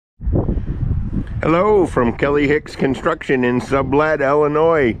Hello from Kelly Hicks Construction in Sublette,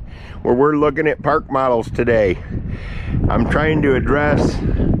 Illinois, where we're looking at park models today. I'm trying to address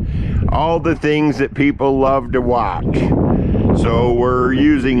all the things that people love to watch. So we're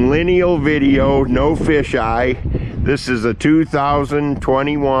using lineal video, no fisheye. This is a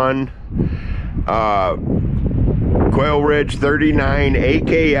 2021 Quailridge 39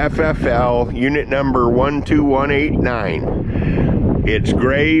 AKFFL, unit number 12189. It's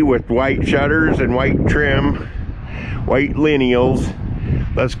gray with white shutters and white trim, white lineals.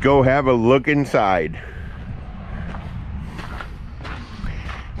 Let's go have a look inside.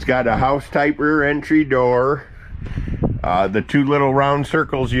 It's got a house type rear entry door. The two little round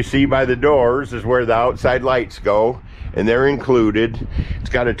circles you see by the doors is where the outside lights go, and they're included. It's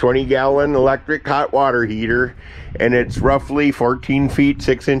got a 20-gallon electric hot water heater, and it's roughly 14 feet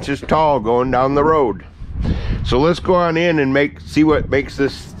 6 inches tall going down the road. So let's go on in and see what makes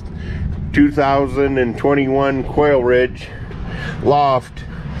this 2021 Quailridge Loft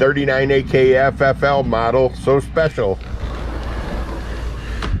 39 AKFFL model so special.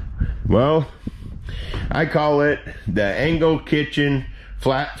 Well, I call it the angle kitchen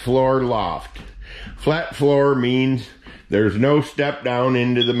flat floor loft. Flat floor means there's no step down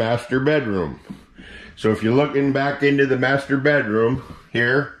into the master bedroom. So if you're looking back into the master bedroom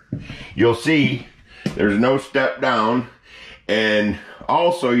here, you'll see there's no step down. And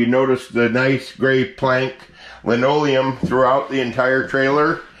also you notice the nice gray plank linoleum throughout the entire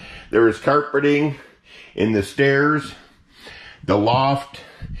trailer. There is carpeting in the stairs, the loft,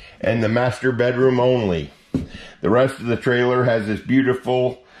 and the master bedroom only. The rest of the trailer has this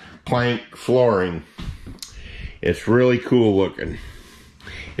beautiful plank flooring. It's really cool looking.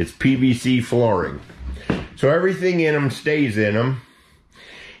 It's PVC flooring. So everything in them stays in them.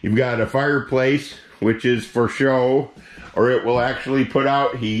 You've got a fireplace, which is for show, or it will actually put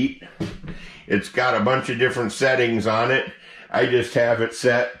out heat. It's got a bunch of different settings on it. I just have it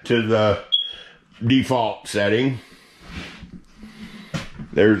set to the default setting.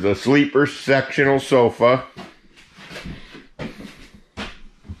 There's a sleeper sectional sofa.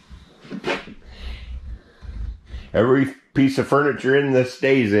 Every piece of furniture in this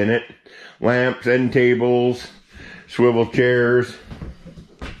stays in it. Lamps, end tables, swivel chairs.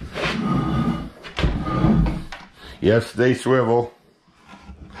 Yes, they swivel.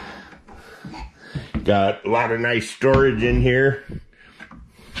 Got a lot of nice storage in here.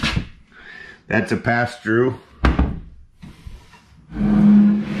 That's a pass-through.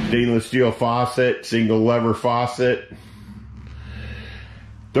 Stainless steel faucet, single lever faucet.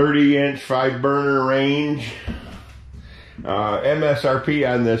 30-inch 5-burner range. MSRP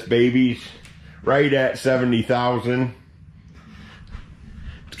on this baby's right at $70,000.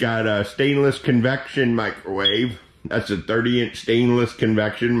 It's got a stainless convection microwave. That's a 30-inch stainless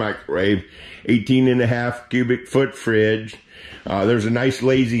convection microwave. 18.5 cubic foot fridge. There's a nice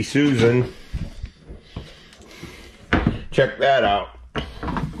Lazy Susan. Check that out.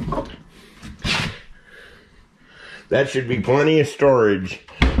 That should be plenty of storage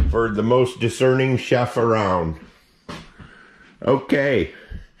for the most discerning chef around. Okay,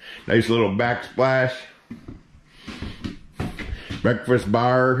 nice little backsplash. Breakfast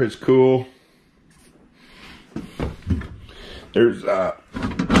bar is cool. There's a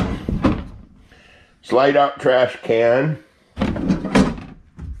slide out trash can.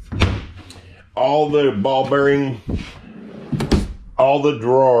 All the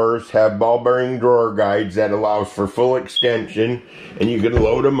drawers have ball bearing drawer guides that allows for full extension, and you can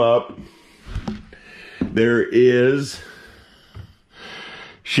load them up. There is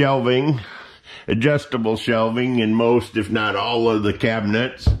shelving, adjustable shelving in most, if not all, of the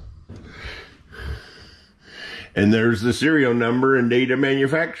cabinets. And there's the serial number and date of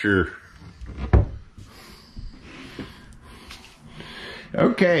manufacture.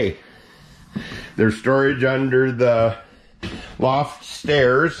 Okay. There's storage under the loft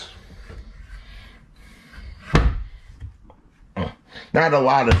stairs. Not a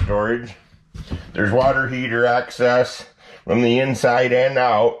lot of storage. There's water heater access from the inside and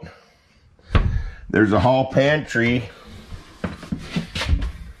out. There's a hall pantry.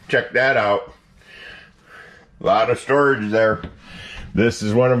 Check that out. A lot of storage there. This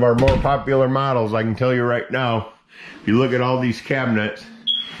is one of our more popular models, I can tell you right now. If you look at all these cabinets,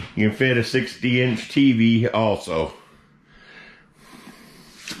 you can fit a 60-inch TV also.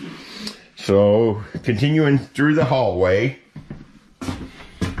 So, continuing through the hallway,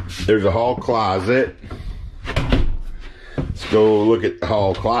 there's a hall closet. Let's go look at the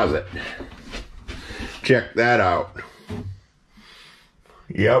hall closet. Check that out.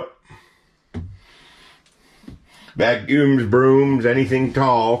 Yep. Vacuums, brooms, anything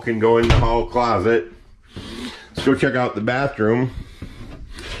tall can go in the hall closet. Let's go check out the bathroom.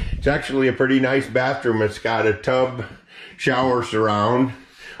 It's actually a pretty nice bathroom. It's got a tub shower surround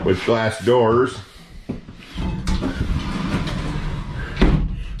with glass doors.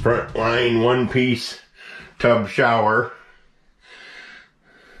 Front line one-piece tub shower.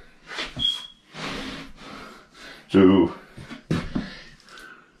 So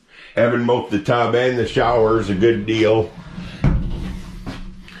having both the tub and the shower is a good deal.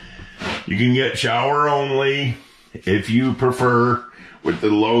 You can get shower only if you prefer with the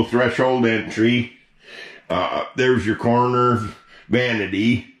low threshold entry. There's your corner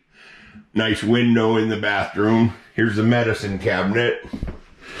vanity. Nice window in the bathroom. Here's the medicine cabinet.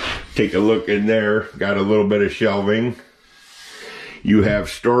 Take a look in there. Got a little bit of shelving. You have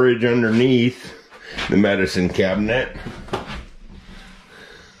storage underneath the medicine cabinet.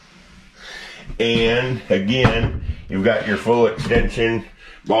 And again, you've got your full extension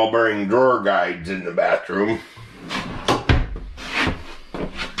ball bearing drawer guides in the bathroom.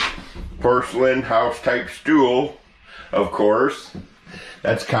 Porcelain house type stool, of course.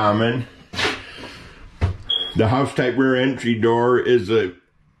 That's common. The house type rear entry door is a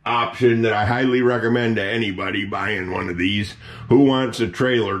option that I highly recommend to anybody buying one of these who wants a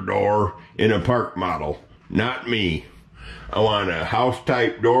trailer door in a park model. Not me. I want a house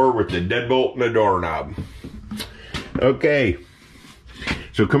type door with the deadbolt and a doorknob. Okay,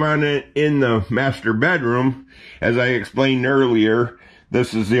 so come on in the master bedroom. As I explained earlier,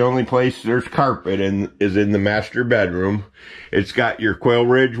 this is the only place there's carpet is in the master bedroom. It's got your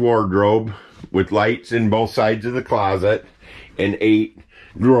Quailridge wardrobe with lights in both sides of the closet and 8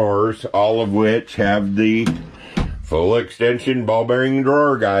 drawers, all of which have the full extension ball bearing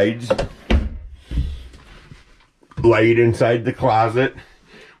drawer guides. Light inside the closet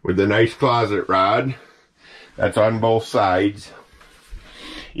with a nice closet rod. That's on both sides.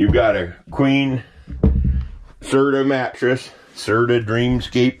 You've got a queen Serta mattress, Serta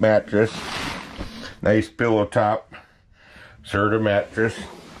Dreamscape mattress. Nice pillow top Serta mattress.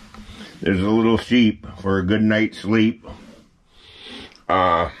 There's a little sheep for a good night's sleep.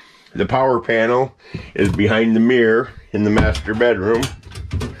 The power panel is behind the mirror in the master bedroom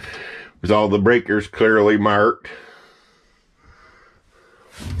with all the breakers clearly marked.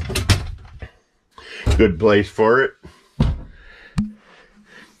 Good place for it.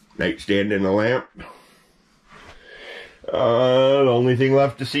 Nightstand and a lamp. The only thing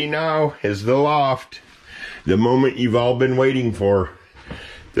left to see now is the loft. The moment you've all been waiting for.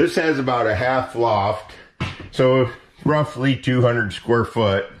 This has about a half loft, so roughly 200 square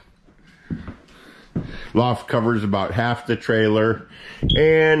foot. Loft covers about half the trailer,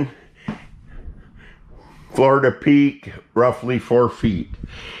 and floor to peak, roughly 4 feet.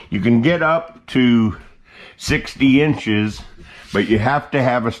 You can get up to 60 inches, but you have to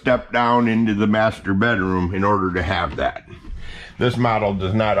have a step down into the master bedroom in order to have that. This model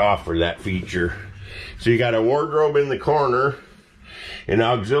does not offer that feature. So you got a wardrobe in the corner, an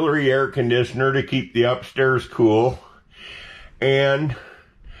auxiliary air conditioner to keep the upstairs cool, and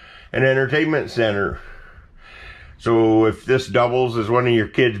an entertainment center. So if this doubles as one of your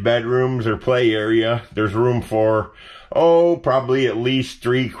kids' bedrooms or play area, there's room for, probably at least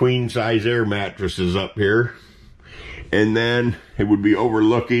 3 queen size air mattresses up here. And then it would be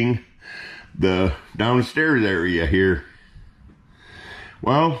overlooking the downstairs area here.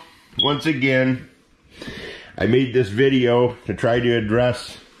 Well, once again, I made this video to try to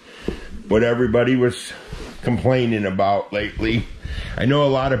address what everybody was complaining about lately. I know a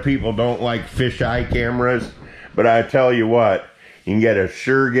lot of people don't like fisheye cameras, but I tell you what, you can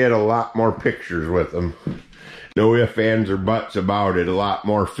sure get a lot more pictures with them. No ifs, ands, or buts about it, a lot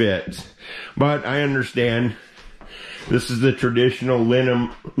more fits. But I understand this is the traditional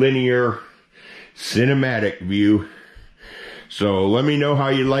linear cinematic view. So let me know how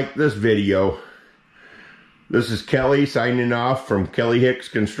you like this video. This is Kelly signing off from Kelly Hicks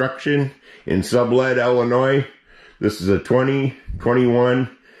Construction in Sublette, Illinois. This is a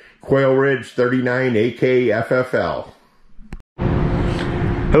 2021 Quailridge 39 AK FFL.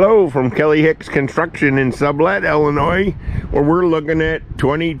 Hello from Kelly Hicks Construction in Sublette, Illinois, where we're looking at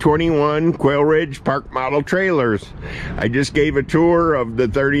 2021 Quailridge Park Model trailers. I just gave a tour of the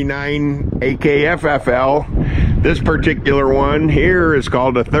 39 AK FFL. This particular one here is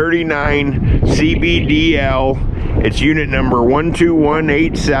called a 39 CBDL. It's unit number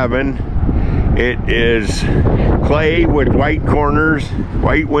 12187. It is clay with white corners,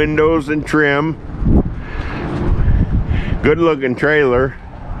 white windows and trim. Good looking trailer.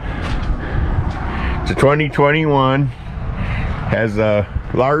 It's a 2021, has a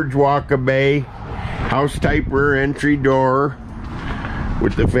large walk-up bay house type rear entry door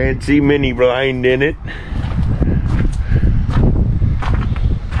with the fancy mini blind in it.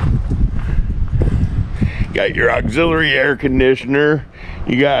 Got your auxiliary air conditioner.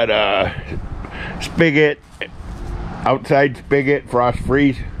 You got a spigot, outside spigot, frost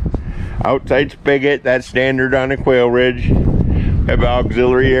freeze. Outside spigot, that's standard on a Quailridge. Have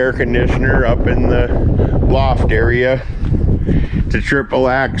auxiliary air conditioner up in the loft area. It's a triple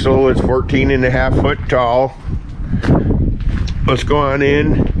axle. It's 14.5 foot tall. Let's go on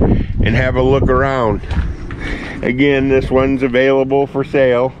in and have a look around. Again, this one's available for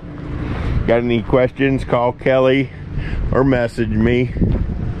sale. Got any questions, call Kelly or message me.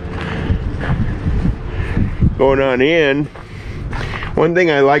 Going on in, one thing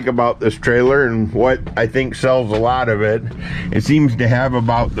I like about this trailer, and what I think sells a lot of it, it seems to have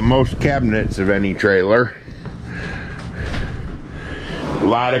about the most cabinets of any trailer. A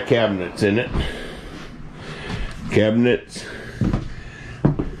lot of cabinets in it. Cabinets.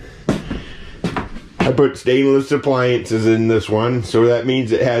 I put stainless appliances in this one, so that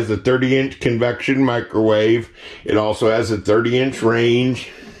means it has a 30-inch convection microwave. It also has a 30-inch range.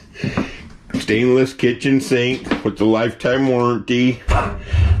 Stainless kitchen sink with the lifetime warranty.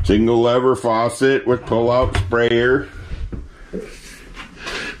 Single lever faucet with pull-out sprayer.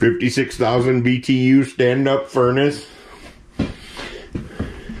 56,000 BTU stand-up furnace.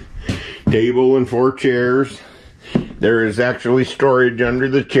 Table and 4 chairs. There is actually storage under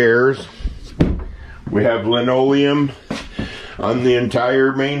the chairs. We have linoleum on the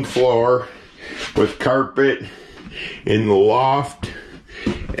entire main floor with carpet in the loft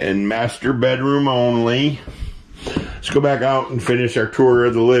and master bedroom only. Let's go back out and finish our tour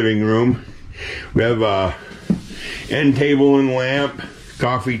of the living room. We have a end table and lamp,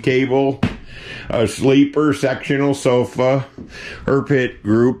 coffee table, a sleeper sectional sofa, or pit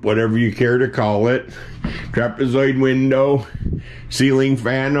group, whatever you care to call it. Trapezoid window, ceiling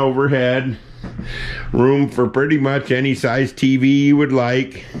fan overhead. Room for pretty much any size TV you would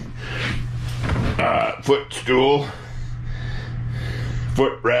like. Footstool.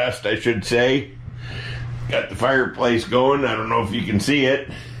 Footrest, I should say. Got the fireplace going. I don't know if you can see it.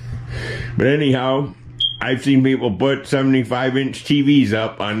 But anyhow, I've seen people put 75-inch TVs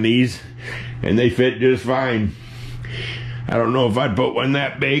up on these, and they fit just fine. I don't know if I'd put one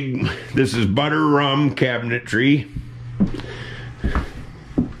that big. This is butter rum cabinetry.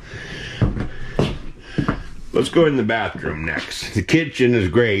 Let's go in the bathroom next. The kitchen is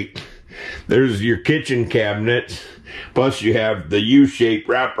great. There's your kitchen cabinets. Plus you have the U-shaped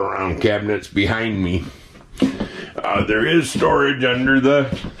wraparound cabinets behind me. There is storage under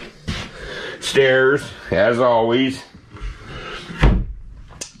the stairs, as always.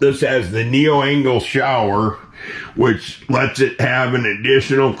 This has the neo-angle shower, which lets it have an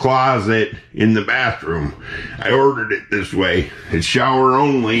additional closet in the bathroom. I ordered it this way. It's shower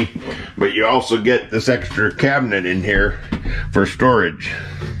only, but you also get this extra cabinet in here for storage.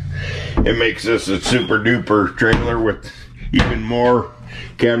 It makes this a super duper trailer with even more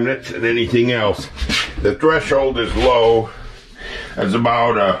cabinets than anything else. The threshold is low. It's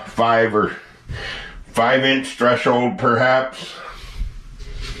about a 5-inch threshold perhaps.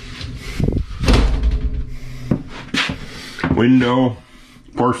 Window,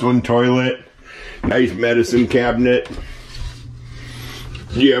 porcelain toilet, nice medicine cabinet,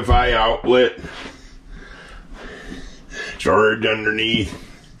 GFI outlet, storage underneath.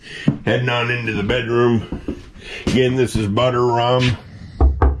 Heading on into the bedroom. Again, this is butter rum,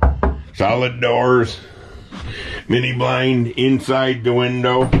 solid doors, mini blind inside the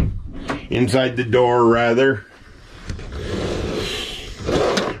window, inside the door rather.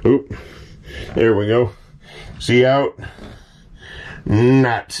 Oop, there we go. See out?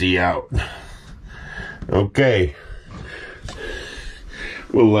 Not see out. Okay.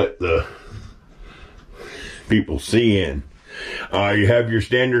 We'll let the people see in. You have your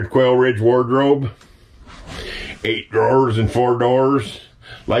standard Quailridge wardrobe. 8 drawers and 4 doors.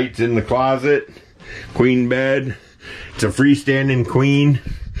 Lights in the closet. Queen bed. It's a freestanding queen,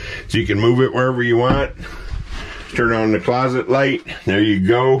 so you can move it wherever you want. Turn on the closet light. There you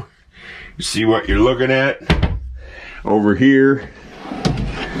go. You see what you're looking at. Over here,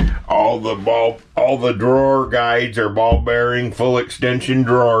 all the drawer guides are ball bearing full extension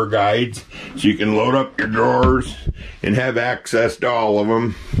drawer guides, so you can load up your drawers and have access to all of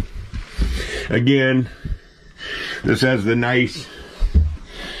them. Again, this has the nice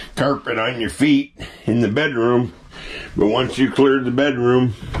carpet on your feet in the bedroom, but once you clear the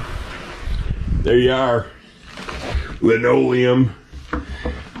bedroom, there you are. Linoleum.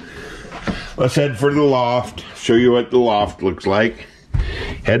 Let's head for the loft. Show you what the loft looks like.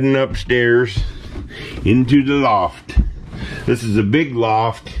 Heading upstairs. into the loft. This is a big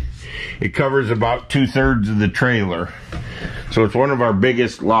loft. It covers about 2/3 of the trailer. So it's one of our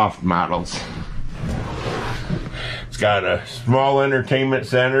biggest loft models. It's got a small entertainment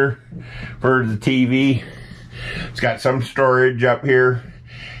center for the TV. It's got some storage up here.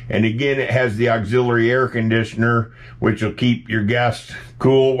 And again, it has the auxiliary air conditioner, which will keep your guests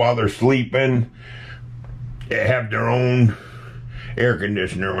cool while they're sleeping. They have their own air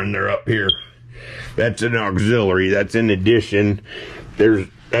conditioner when they're up here. That's an auxiliary. That's in addition.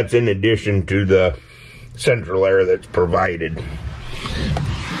 That's in addition to the central air that's provided.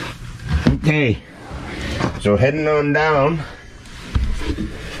 Okay, so heading on down.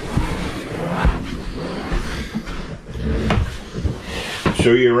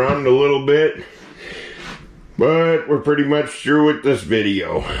 Show you around a little bit, but we're pretty much through with this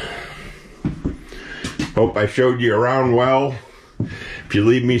video. Hope I showed you around well. If you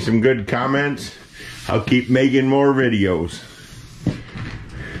leave me some good comments, I'll keep making more videos.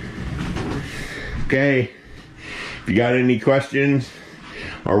 Okay, if you got any questions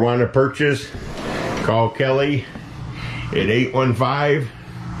or want to purchase, call Kelly at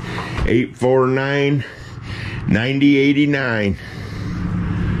 815-849-9089.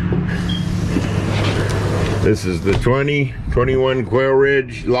 This is the 2021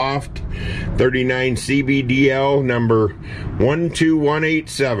 Quailridge Loft 39 CBDL number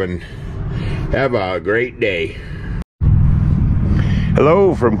 12187. Have a great day.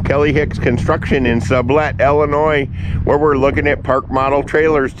 Hello from Kelly Hicks Construction in Sublette, Illinois, where we're looking at park model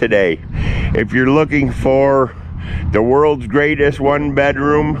trailers today. If you're looking for the world's greatest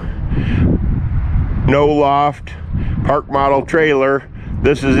one-bedroom, no loft, park model trailer,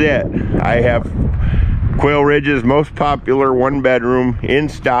 this is it. I have Quailridge's most popular one-bedroom in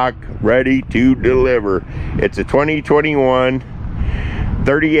stock, ready to deliver. It's a 2021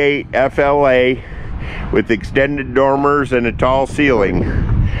 38 FLA with extended dormers and a tall ceiling.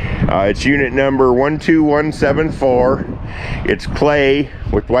 It's unit number 12174. It's clay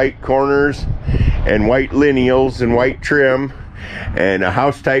with white corners and white lineals and white trim, and a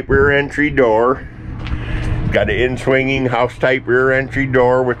house type rear entry door. Got an in-swinging house type rear entry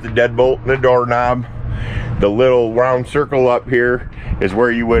door with the deadbolt and the doorknob. The little round circle up here is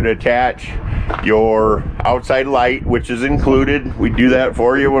where you would attach your outside light, which is included. We do that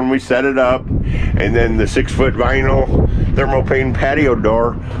for you when we set it up. And then the 6-foot vinyl thermopane patio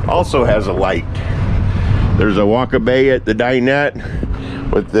door also has a light. There's a walk-a-bay at the dinette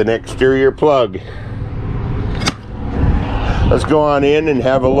with an exterior plug. Let's go on in and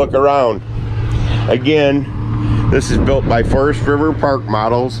have a look around. Again, this is built by Forest River Park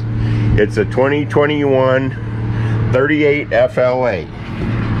Models. It's a 2021 38 FLA.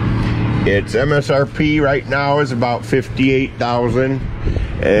 Its MSRP right now is about $58,000,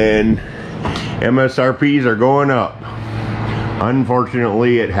 and MSRPs are going up.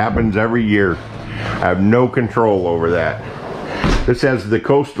 Unfortunately, it happens every year. I have no control over that. This has the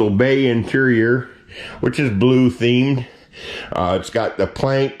coastal bay interior, which is blue themed. It's got the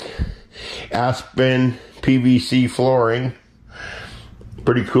plank aspen PVC flooring.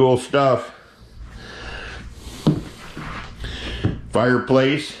 Pretty cool stuff.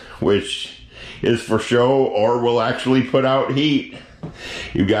 Fireplace, which is for show or will actually put out heat.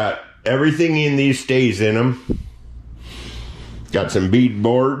 You got everything in these stays in them. Got some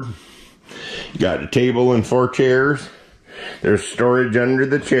beadboard. You got a table and 4 chairs. There's storage under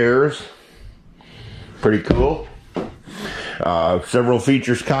the chairs. Pretty cool. Several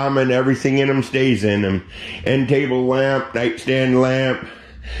features common. Everything in them stays in them. End table lamp, nightstand lamp,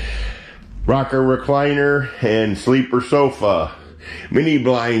 rocker recliner, and sleeper sofa. Mini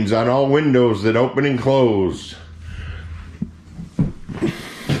blinds on all windows that open and close.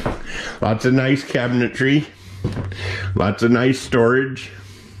 Lots of nice cabinetry. Lots of nice storage.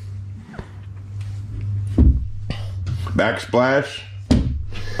 Backsplash.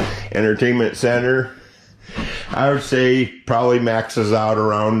 Entertainment center. I would say probably maxes out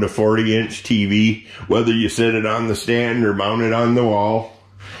around a 40-inch TV, whether you sit it on the stand or mount it on the wall.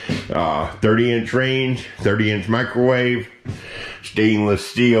 30-inch range, 30-inch microwave, stainless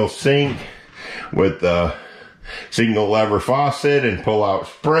steel sink with a single lever faucet and pull-out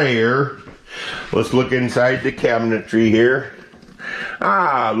sprayer. Let's look inside the cabinetry here.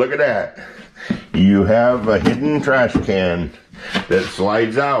 Look at that. You have a hidden trash can that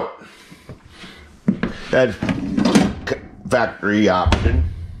slides out. That's factory option.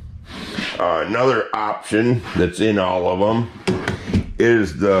 Another option that's in all of them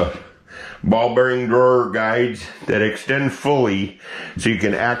is the ball bearing drawer guides that extend fully so you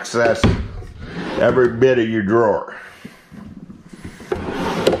can access every bit of your drawer.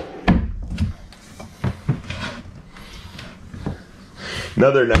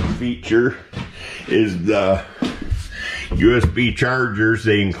 Another nice feature is the USB chargers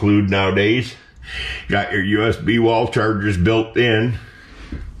they include nowadays. Got your USB wall chargers built in.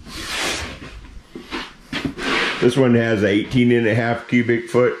 This one has a 18.5 cubic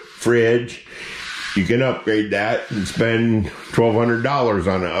foot fridge. You can upgrade that and spend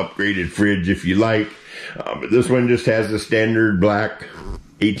 $1,200 on an upgraded fridge if you like. But this one just has the standard black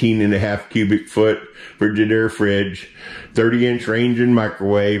 18.5 cubic foot Frigidaire fridge, 30-inch range and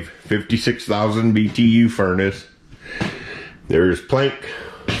microwave, 56,000 BTU furnace. There's plank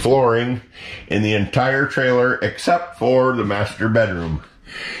flooring in the entire trailer except for the master bedroom.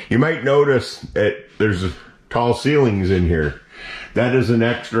 You might notice that there's tall ceilings in here. That is an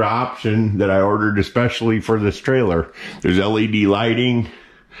extra option that I ordered especially for this trailer. There's LED lighting,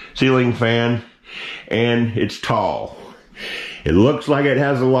 ceiling fan, and it's tall. It looks like it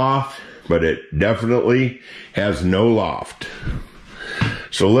has a loft, but it definitely has no loft.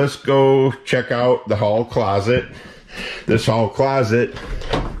 So let's go check out the hall closet. This hall closet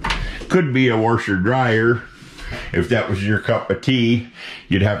could be a washer dryer. If that was your cup of tea,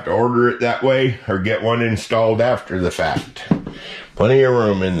 you'd have to order it that way or get one installed after the fact. Plenty of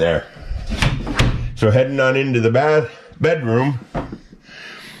room in there. So heading on into the bedroom,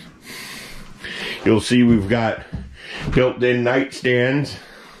 you'll see we've got built-in nightstands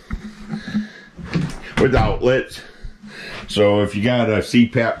with outlets. So if you got a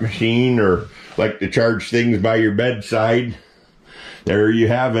CPAP machine or like to charge things by your bedside, there you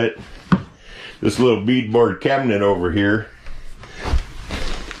have it. This little beadboard cabinet over here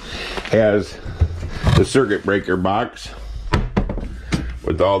has the circuit breaker box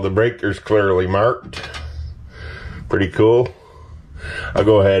with all the breakers clearly marked. Pretty cool. I'll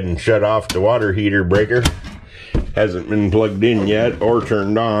go ahead and shut off the water heater breaker. Hasn't been plugged in yet or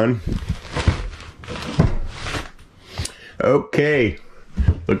turned on. Okay,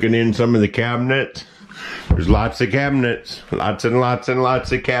 looking in some of the cabinets. There's lots of cabinets, lots and lots and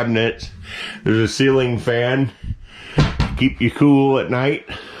lots of cabinets. There's a ceiling fan to keep you cool at night.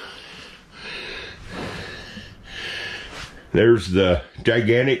 There's the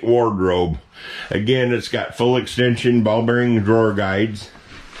gigantic wardrobe. Again, it's got full extension ball bearing drawer guides.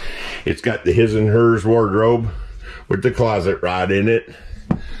 It's got the his and hers wardrobe with the closet rod in it.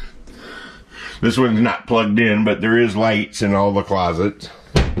 This one's not plugged in, but there is lights in all the closets.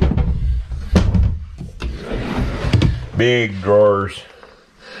 Big drawers,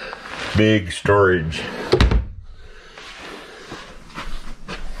 big storage.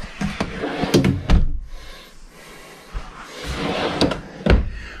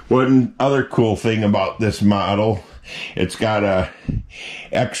 One other cool thing about this model, it's got a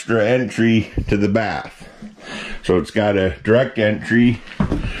extra entry to the bath. So it's got a direct entry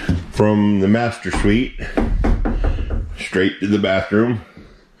from the master suite straight to the bathroom.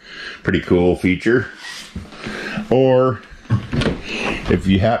 Pretty cool feature. Or if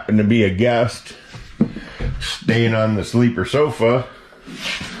you happen to be a guest staying on the sleeper sofa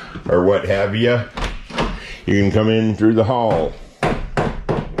or what have you, you can come in through the hall.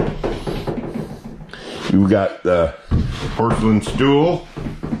 You've got the porcelain stool,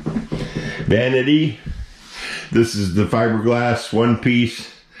 vanity. This is the fiberglass one-piece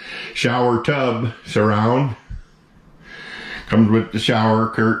shower tub surround. Comes with the shower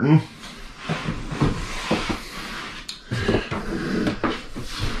curtain.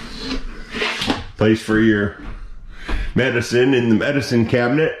 Place for your medicine in the medicine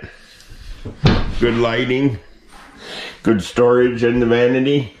cabinet. Good lighting, good storage in the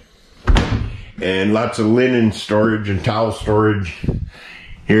vanity, and lots of linen storage and towel storage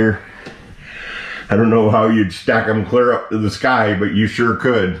here. I don't know how you'd stack them clear up to the sky, but you sure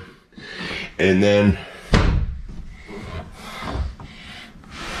could. And then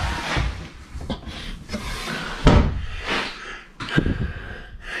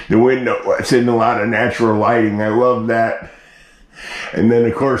the window lets in a lot of natural lighting. I love that. And then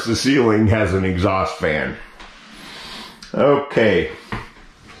of course the ceiling has an exhaust fan. Okay.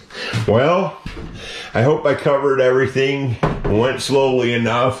 Well, I hope I covered everything, went slowly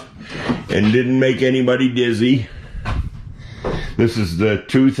enough, and didn't make anybody dizzy. This is the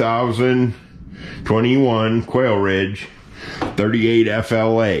 2021 Quailridge 38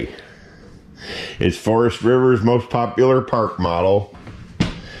 FLA. It's Forest River's most popular park model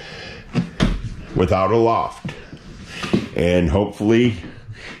without a loft. And hopefully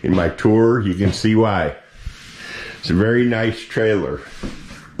in my tour you can see why. It's a very nice trailer.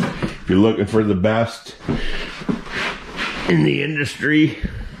 If you're looking for the best in the industry,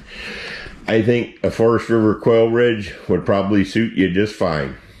 I think a Forest River Quailridge would probably suit you just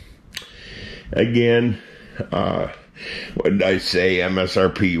fine. Again, What did I say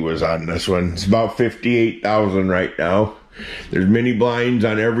MSRP was on this one? It's about $58,000 right now. There's mini blinds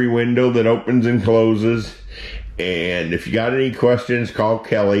on every window that opens and closes. And if you got any questions, call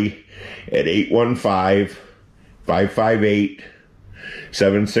Kelly at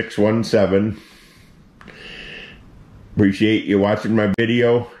 815-558-7617. Appreciate you watching my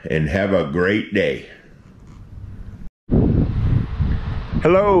video, and have a great day.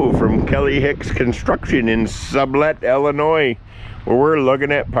 Hello from Kelly Hicks Construction in Sublette, Illinois, where we're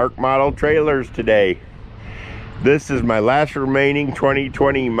looking at park model trailers today. This is my last remaining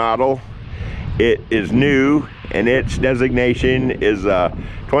 2020 model. It is new, and its designation is a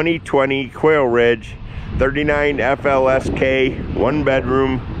 2020 Quailridge 39 FLSK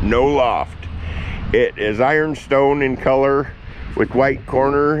 1-bedroom, no loft. It is ironstone in color with white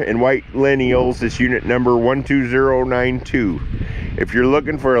corner and white lineals. It's unit number 12092. If you're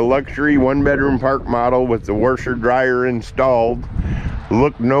looking for a luxury 1-bedroom park model with the washer dryer installed,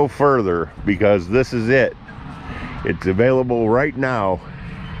 look no further, because this is it. It's available right now.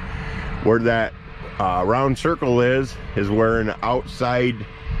 Where that round circle is where an outside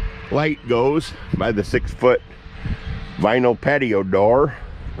light goes by the 6-foot vinyl patio door.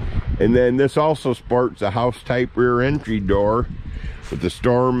 And then this also sports a house type rear entry door with a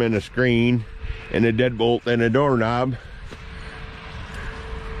storm and a screen and a deadbolt and a doorknob.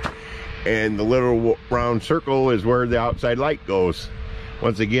 And the little round circle is where the outside light goes.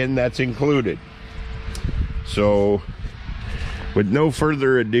 Once again, that's included. So with no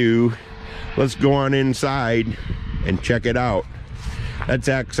further ado, let's go on inside and check it out. That's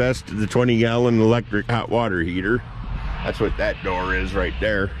access to the 20-gallon electric hot water heater. That's what that door is right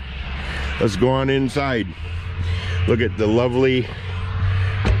there. Let's go on inside. Look at the lovely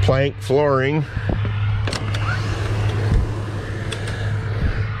plank flooring.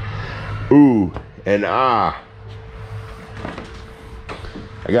 Ooh, and ah.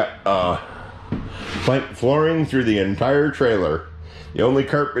 I got plank flooring through the entire trailer. The only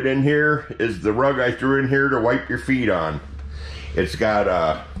carpet in here is the rug I threw in here to wipe your feet on. It's got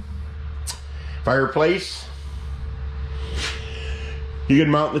a fireplace. You can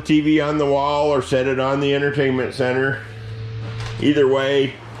mount the TV on the wall or set it on the entertainment center. Either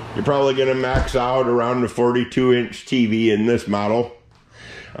way, you're probably going to max out around the 42-inch TV in this model.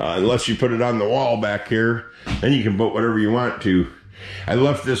 Unless you put it on the wall back here, then you can put whatever you want to. I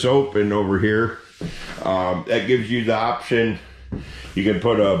left this open over here. That gives you the option. You can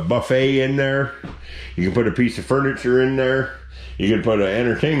put a buffet in there. You can put a piece of furniture in there. You can put an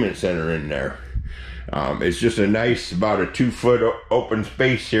entertainment center in there. It's just a nice, about a 2-foot open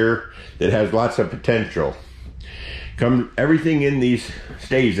space here that has lots of potential. Everything in these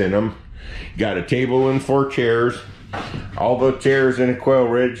stays in them. You got a table and 4 chairs. All the chairs in a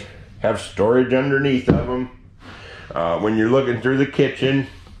Quailridge have storage underneath of them. When you're looking through the kitchen,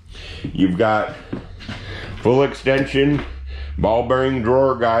 you've got full extension ball bearing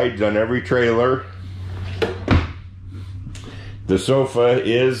drawer guides on every trailer. The sofa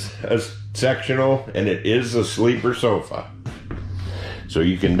is a sectional, and it is a sleeper sofa. So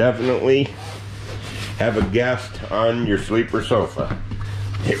you can definitely have a guest on your sleeper sofa.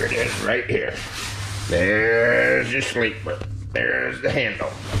 Here it is right here. There's your sleeper. There's the handle.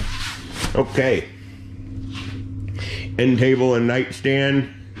 Okay. End table and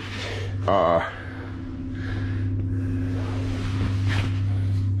nightstand.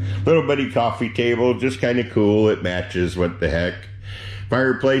 Little bitty coffee table, just kind of cool. It matches, what the heck.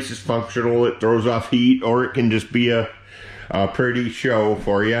 Fireplace is functional. It throws off heat, or it can just be a pretty show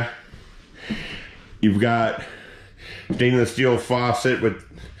for you. You've got stainless steel faucet with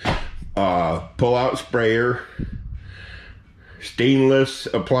pull-out sprayer, stainless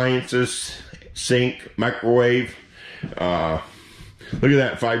appliances, sink, microwave. Look at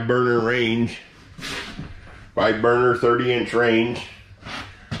that 5-burner range. 5-burner, 30-inch range.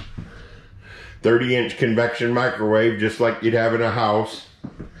 30-inch convection microwave, just like you'd have in a house.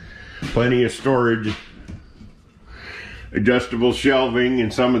 Plenty of storage. Adjustable shelving in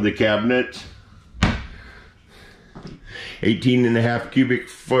some of the cabinets. 18.5 cubic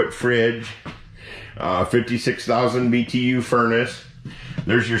foot fridge. 56,000 BTU furnace.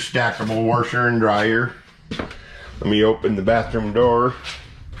 There's your stackable washer and dryer. Let me open the bathroom door.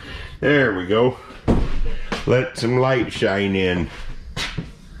 There we go. Let some light shine in.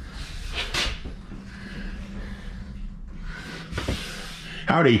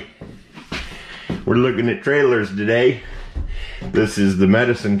 Howdy. We're looking at trailers today. This is the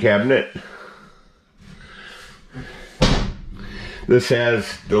medicine cabinet. This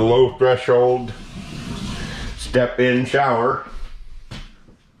has the low threshold step-in shower.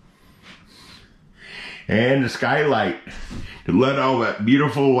 And the skylight to let all that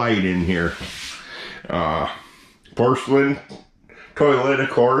beautiful light in here. Porcelain toilet, of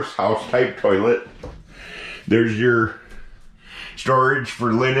course, house type toilet. There's your storage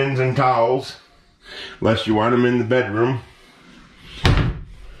for linens and towels, unless you want them in the bedroom.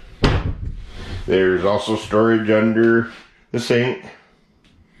 There's also storage under the sink.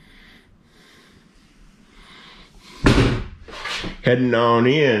 Heading on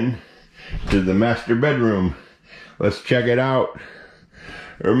in to the master bedroom. Let's check it out.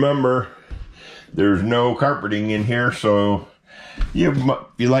 Remember, there's no carpeting in here, so if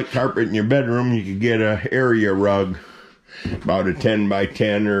you like carpet in your bedroom, you could get an area rug, about a 10 by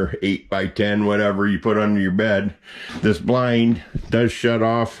 10 or 8 by 10, whatever you put under your bed. This blind does shut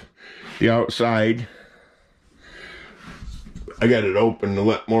off the outside. I got it open to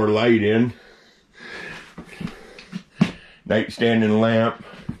let more light in. Nightstand and lamp,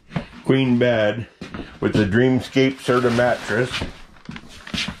 queen bed with the Dreamscape Serta mattress.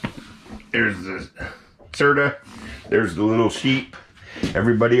 There's the Serta, there's the little sheep.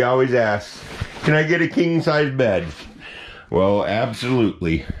 Everybody always asks, can I get a king size bed? Well,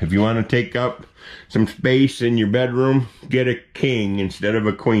 absolutely. If you want to take up some space in your bedroom, get a king instead of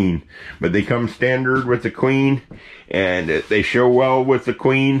a queen. But they come standard with the queen, and they show well with the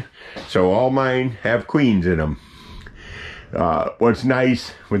queen, so all mine have queens in them. What's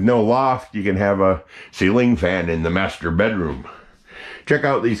nice, with no loft, you can have a ceiling fan in the master bedroom. Check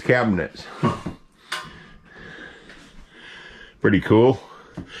out these cabinets. Pretty cool.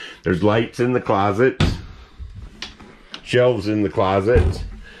 There's lights in the closets, shelves in the closets,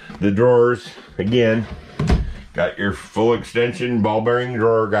 the drawers, again, got your full extension ball bearing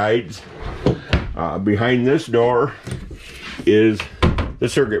drawer guides. Behind this door is the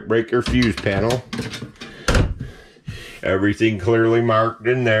circuit breaker fuse panel. Everything clearly marked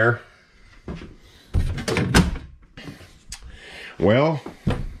in there. Well,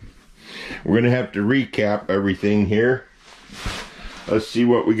 we're going to have to recap everything here. Let's see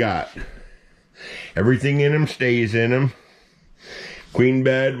what we got. Everything in them stays in them. Queen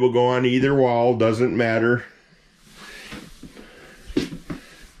bed will go on either wall, doesn't matter.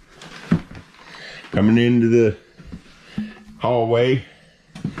 Coming into the hallway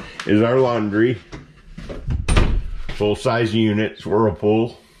is our laundry. Full-size units,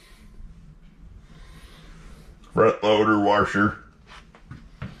 Whirlpool. Front loader washer.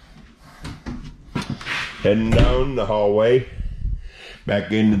 Heading down the hallway,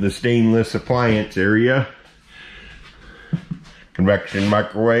 back into the stainless appliance area. Convection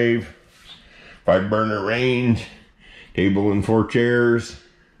microwave, 5-burner range, table and 4 chairs,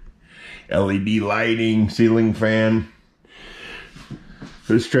 LED lighting, ceiling fan.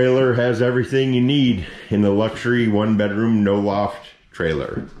 This trailer has everything you need in the luxury 1-bedroom, no loft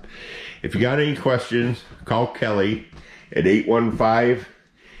trailer. If you got any questions, call Kelly at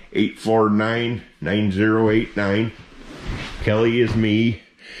 815-849-9089. Kelly is me,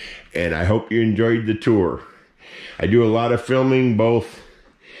 and I hope you enjoyed the tour. I do a lot of filming both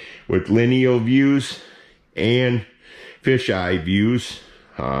with lineal views and fisheye views.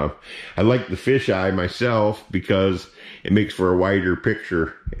 I like the fisheye myself because it makes for a wider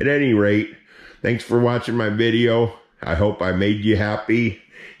picture. At any rate, thanks for watching my video. I hope I made you happy.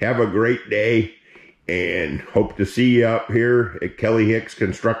 Have a great day, and hope to see you up here at Kelly Hicks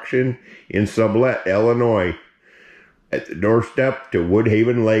Construction in Sublette, Illinois, at the doorstep to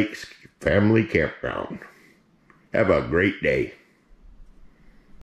Woodhaven Lakes Family Campground. Have a great day.